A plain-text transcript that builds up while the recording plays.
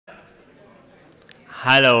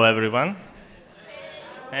Hello, everyone.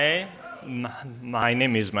 Hey, my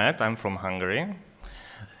name is Matt. I'm from Hungary.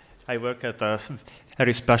 I work at a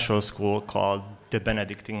very special school called the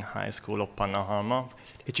Benedictine High School of Pannonhalma,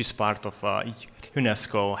 which is part of a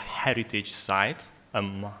UNESCO heritage site, a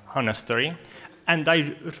monastery. And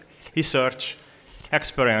I research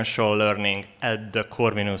experiential learning at the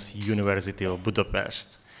Corvinus University of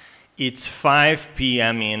Budapest. It's 5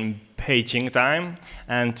 p.m. in Beijing time,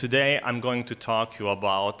 and today I'm going to talk to you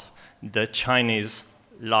about the Chinese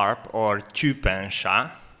Larp, or Juben.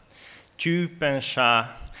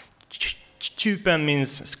 Juben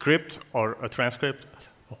means script or a transcript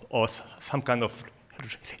or some kind of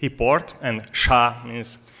report, and sha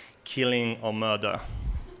means killing or murder.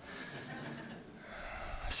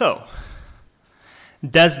 So,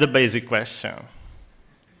 that's the basic question.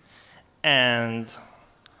 And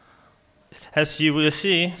as you will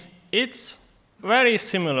see, it's very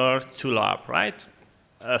similar to Larp, right?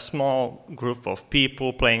 A small group of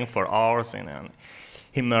people playing for hours in an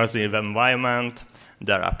immersive environment.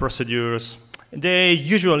 There are procedures. They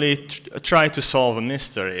usually try to solve a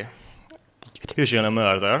mystery, usually a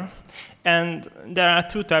murder. And there are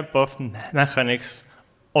two types of mechanics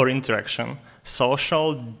or interaction: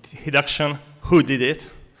 social deduction, who did it,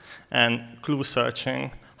 and clue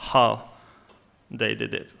searching, how they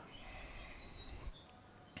did it.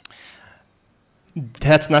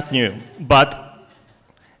 That's not new, but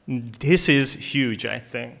this is huge, I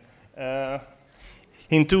think.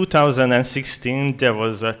 In 2016, there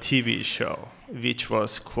was a TV show which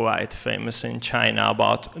was quite famous in China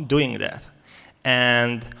about doing that.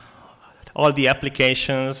 And all the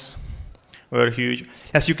applications were huge.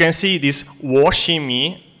 As you can see, this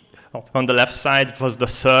Washimi on the left side was the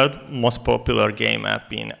third most popular game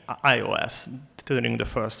app in iOS during the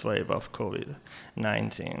first wave of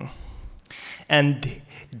COVID-19. And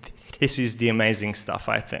this is the amazing stuff,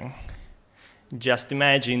 I think. Just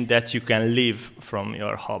imagine that you can live from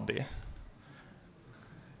your hobby.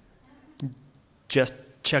 Just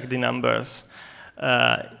check the numbers.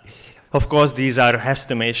 Of course, these are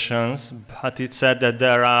estimations, but it said that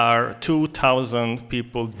there are 2,000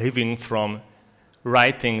 people living from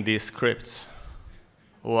writing these scripts.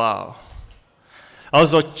 Wow.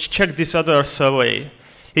 Also, check this other survey.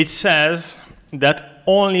 It says that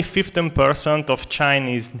only 15% of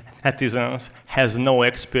Chinese netizens has no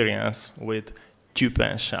experience with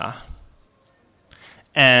Juben.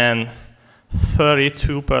 And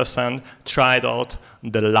 32% tried out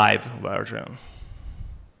the live version.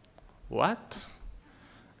 What?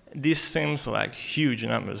 This seems like huge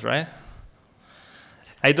numbers, right?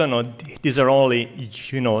 I don't know, these are only,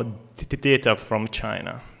 the data from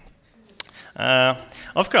China.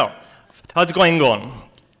 Of course, what's going on?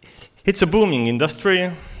 It's a booming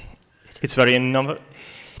industry. It's very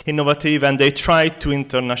innovative, and they try to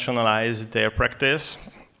internationalize their practice.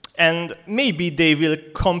 And maybe they will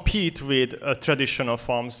compete with traditional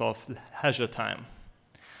forms of leisure time.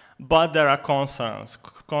 But there are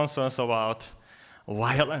concerns about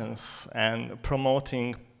violence and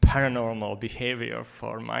promoting paranormal behavior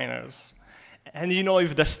for minors. And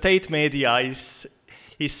if the state media is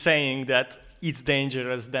saying that it's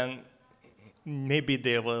dangerous, then maybe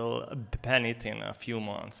they will ban it in a few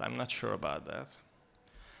months. I'm not sure about that.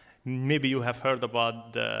 Maybe you have heard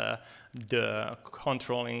about the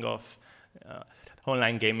controlling of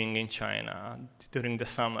online gaming in China during the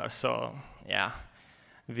summer. So, yeah,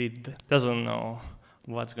 we doesn't know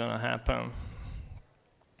what's going to happen.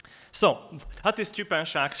 So, what is Juben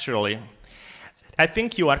actually? I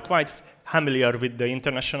think you are quite familiar with the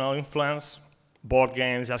international influence. Board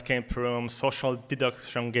games, escape rooms, social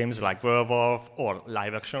deduction games like Werewolf, or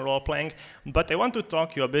live-action role-playing. But I want to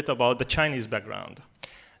talk to you a bit about the Chinese background.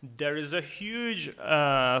 There is a huge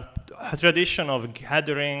tradition of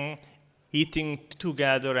gathering, eating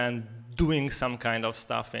together, and doing some kind of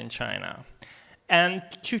stuff in China. And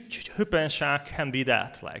Juben can be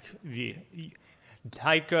that, like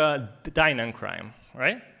dine and crime,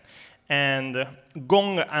 right? And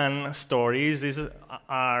Gong An stories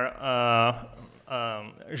are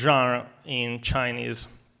genre in Chinese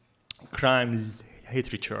crime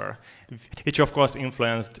literature, which of course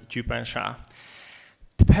influenced Juben.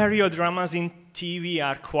 Period dramas in TV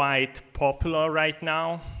are quite popular right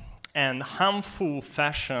now, and harmful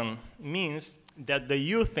fashion means that the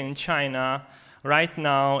youth in China right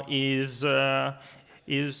now is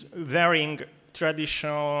wearing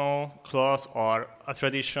traditional clothes or a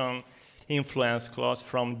tradition influenced clothes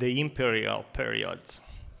from the imperial periods.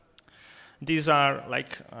 These are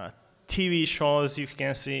like TV shows. You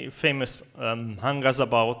can see famous mangas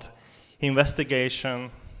about investigation.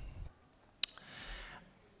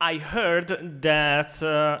 I heard that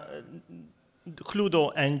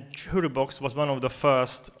Cluedo and Jurybox was one of the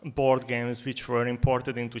first board games which were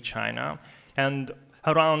imported into China. And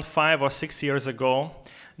around 5 or 6 years ago,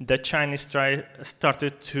 the Chinese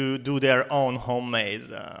started to do their own homemade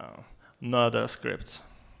murder scripts.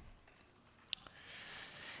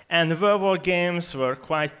 And verbal games were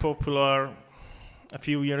quite popular a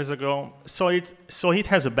few years ago. So it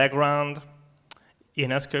has a background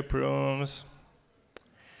in escape rooms.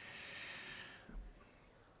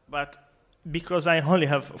 But because I only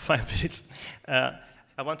have 5 minutes,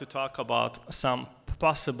 I want to talk about some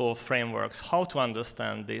possible frameworks, how to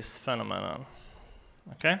understand this phenomenon.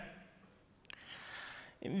 Okay?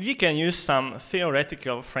 We can use some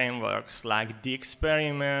theoretical frameworks like the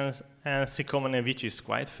experiments and psychomany, which is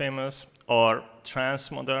quite famous, or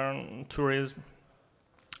transmodern tourism,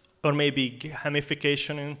 or maybe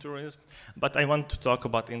gamification in tourism. But I want to talk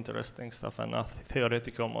about interesting stuff and not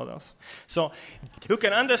theoretical models. So you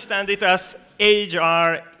can understand it as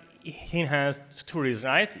HR enhanced tourism,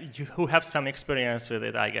 right? Who have some experience with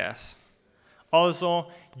it, I guess. Also,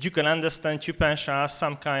 you can understand Chupansha as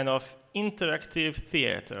some kind of interactive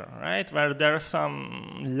theater, right? Where there's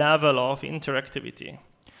some level of interactivity.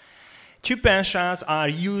 Chupanshas are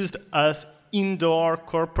used as indoor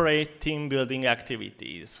corporate team building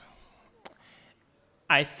activities.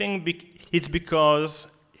 I think it's because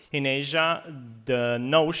in Asia, the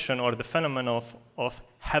notion or the phenomenon of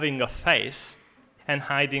having a face and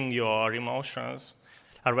hiding your emotions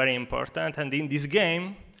are very important. And in this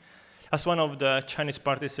game, as one of the Chinese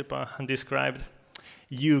participants described,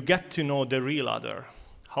 you get to know the real other,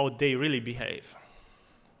 how they really behave.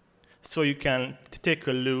 So you can take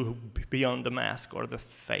a look beyond the mask or the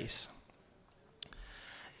face.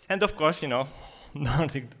 And of course, you know,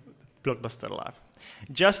 Nordic blockbuster Larp.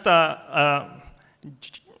 Just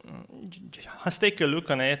take a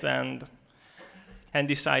look on it and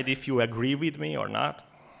decide if you agree with me or not.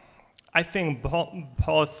 I think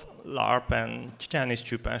both Larp and Chinese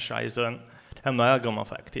Chupansha is an amalgam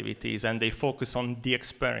of activities, and they focus on the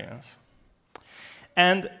experience.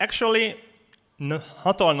 And actually,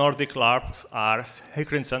 not all Nordic Larps are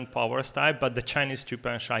secrets and powers type, but the Chinese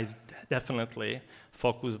Chupansha is definitely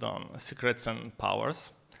focused on secrets and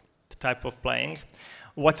powers type of playing.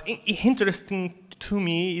 What's interesting to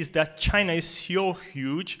me is that China is so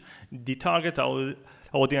huge, the target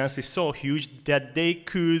audience is so huge that they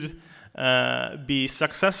could be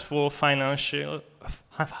successful financially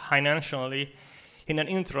in an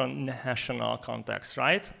international context,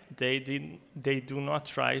 right? They do not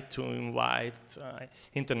try to invite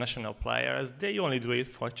international players. They only do it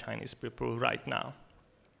for Chinese people right now.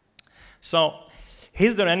 So,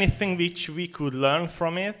 is there anything which we could learn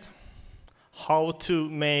from it? How to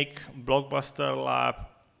make Blockbuster Lab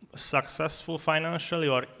successful financially,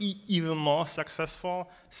 or even more successful,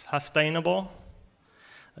 sustainable?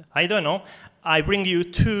 I don't know. I bring you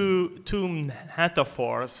two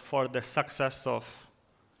metaphors for the success of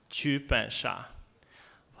Chupansha.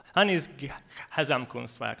 One is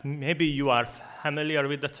Gesamtkunstwerk. Maybe you are familiar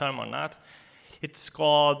with the term or not. It's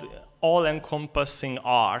called all-encompassing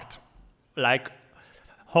art. Like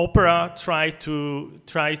opera tried to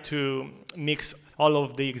mix all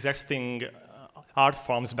of the existing art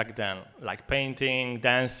forms back then, like painting,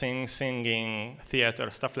 dancing, singing, theater,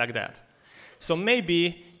 stuff like that. So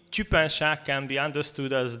maybe Chupansha can be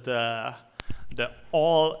understood as the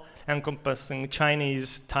all-encompassing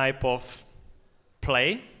Chinese type of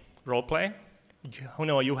play, role play. You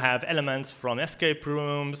know, you have elements from escape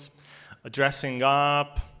rooms, dressing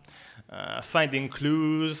up, finding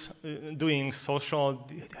clues, doing social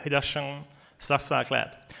deduction, stuff like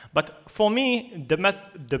that. But for me,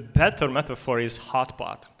 the better metaphor is hot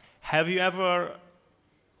pot. Have you ever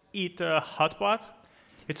eaten a hot pot?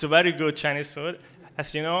 It's a very good Chinese food.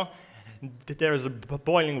 As you know, there's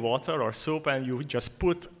boiling water or soup, and you just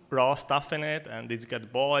put raw stuff in it, and it gets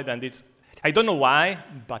boiled, and it's, I don't know why,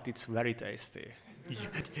 but it's very tasty.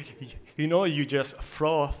 You know, you just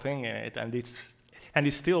throw a thing in it, and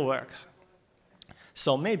it still works.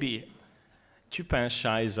 So maybe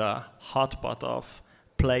Chupansha is a hot pot of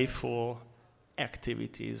playful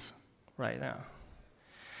activities right now.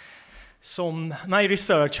 So my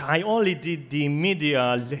research, I only did the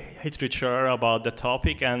media literature about the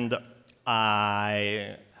topic, and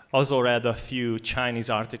I also read a few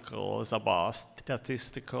Chinese articles about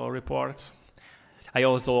statistical reports. I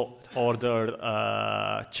also ordered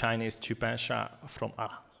Chinese Chupansha from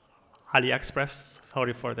AliExpress.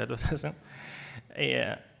 Sorry for the advertisement.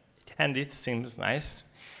 Yeah, and it seems nice.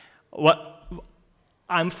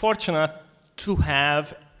 I'm fortunate to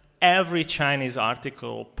have every Chinese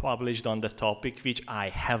article published on the topic, which I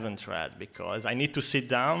haven't read because I need to sit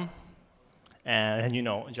down and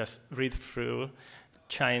just read through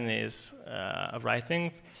Chinese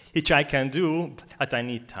writing, which I can do, but I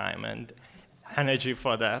need time and energy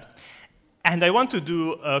for that. And I want to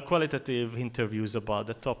do qualitative interviews about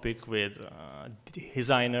the topic with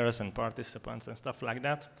designers and participants and stuff like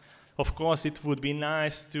that. Of course, it would be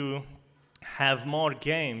nice to have more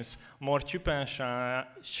games, more chance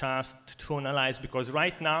to analyze, because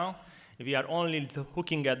right now we are only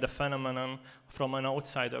looking at the phenomenon from an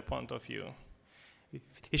outsider point of view.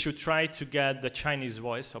 You should try to get the Chinese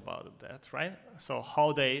voice about that, right? So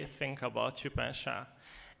how they think about Juben.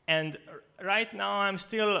 And right now I'm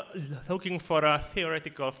still looking for a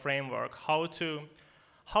theoretical framework, how to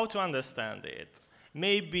understand it.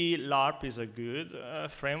 Maybe LARP is a good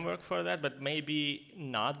framework for that, but maybe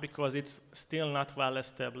not, because it's still not well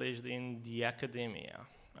established in the academia,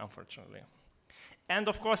 unfortunately. And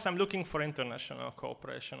of course, I'm looking for international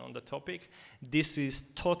cooperation on the topic. This is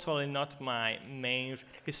totally not my main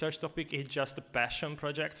research topic. It's just a passion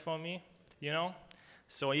project for me,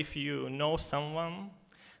 So if you know someone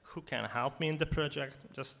who can help me in the project,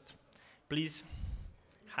 just please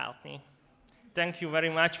help me. Thank you very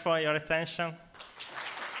much for your attention.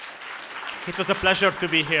 It was a pleasure to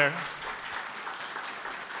be here.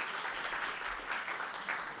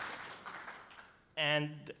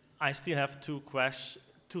 And I still have 2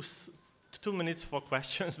 minutes for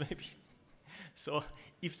questions, maybe. So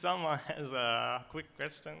if someone has a quick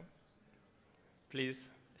question, please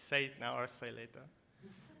say it now or say later.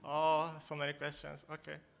 Oh, so many questions.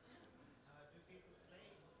 Okay. Do people play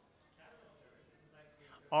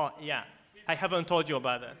characters? Oh, yeah. I haven't told you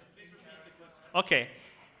about that. Okay.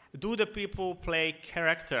 Do the people play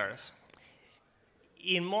characters?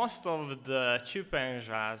 In most of the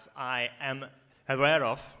Jubenjas I am aware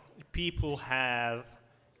of, people have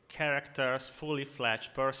characters, fully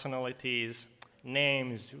fledged personalities,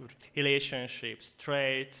 names, relationships,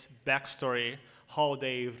 traits, backstory, how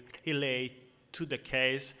they relate to the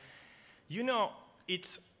case.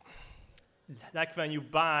 It's like when you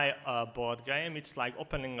buy a board game, it's like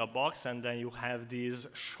opening a box and then you have these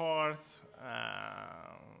short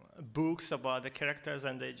books about the characters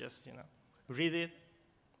and they just, read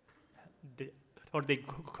it. Or they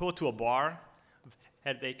go to a bar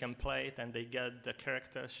and they can play it and they get the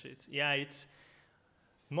character sheets. Yeah,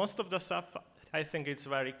 most of the stuff, I think it's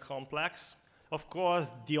very complex. Of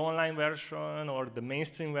course, the online version or the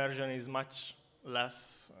mainstream version is much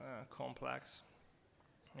less complex.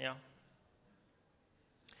 Yeah.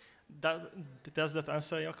 Does that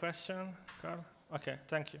answer your question, Carl? Okay,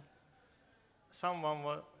 thank you. Someone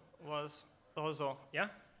was also, yeah?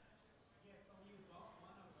 Yeah, so you bought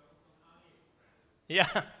one of those on AliExpress. Yeah.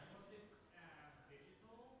 Was it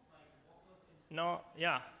digital? Like, what was inside? No,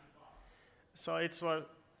 yeah. So it was,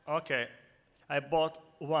 okay, I bought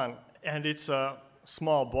one, and it's a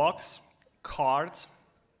small box, cards,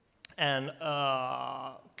 and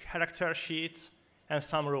character sheets, and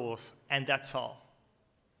some rules, and that's all.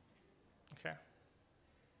 Okay.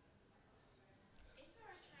 Is there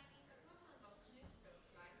a Chinese equivalent of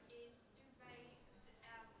Knutepunkt? Like, do they,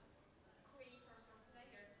 as creators or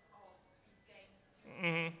players of these games,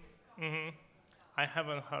 discuss I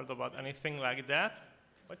haven't heard about anything like that.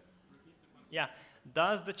 What? Yeah.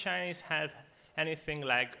 Does the Chinese have anything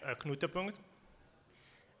like a Knutepunkt?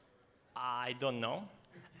 I don't know.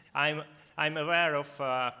 I'm aware of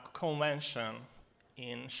a convention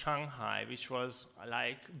in Shanghai, which was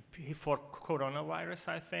like before coronavirus,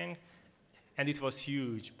 I think, and it was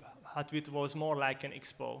huge, but it was more like an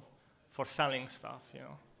expo for selling stuff, Is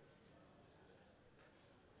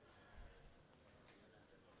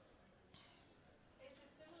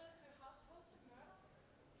it similar to hosted murder?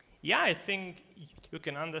 Yeah, I think you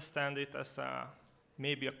can understand it as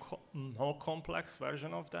maybe a more complex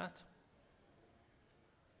version of that.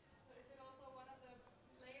 So is it also one of the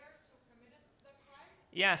players who committed the crime?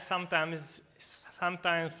 Yeah, sometimes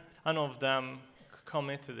none of them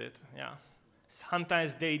committed it, yeah.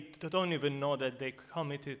 Sometimes they don't even know that they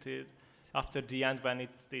committed it after the end when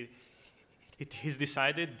it is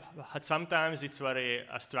decided, but sometimes it's very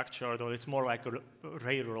structured, or it's more like a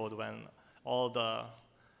railroad when all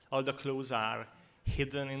the clues are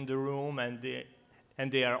hidden in the room and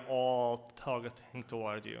they are all targeting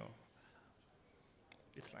toward you.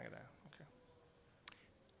 It's like that, okay.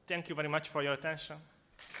 Thank you very much for your attention.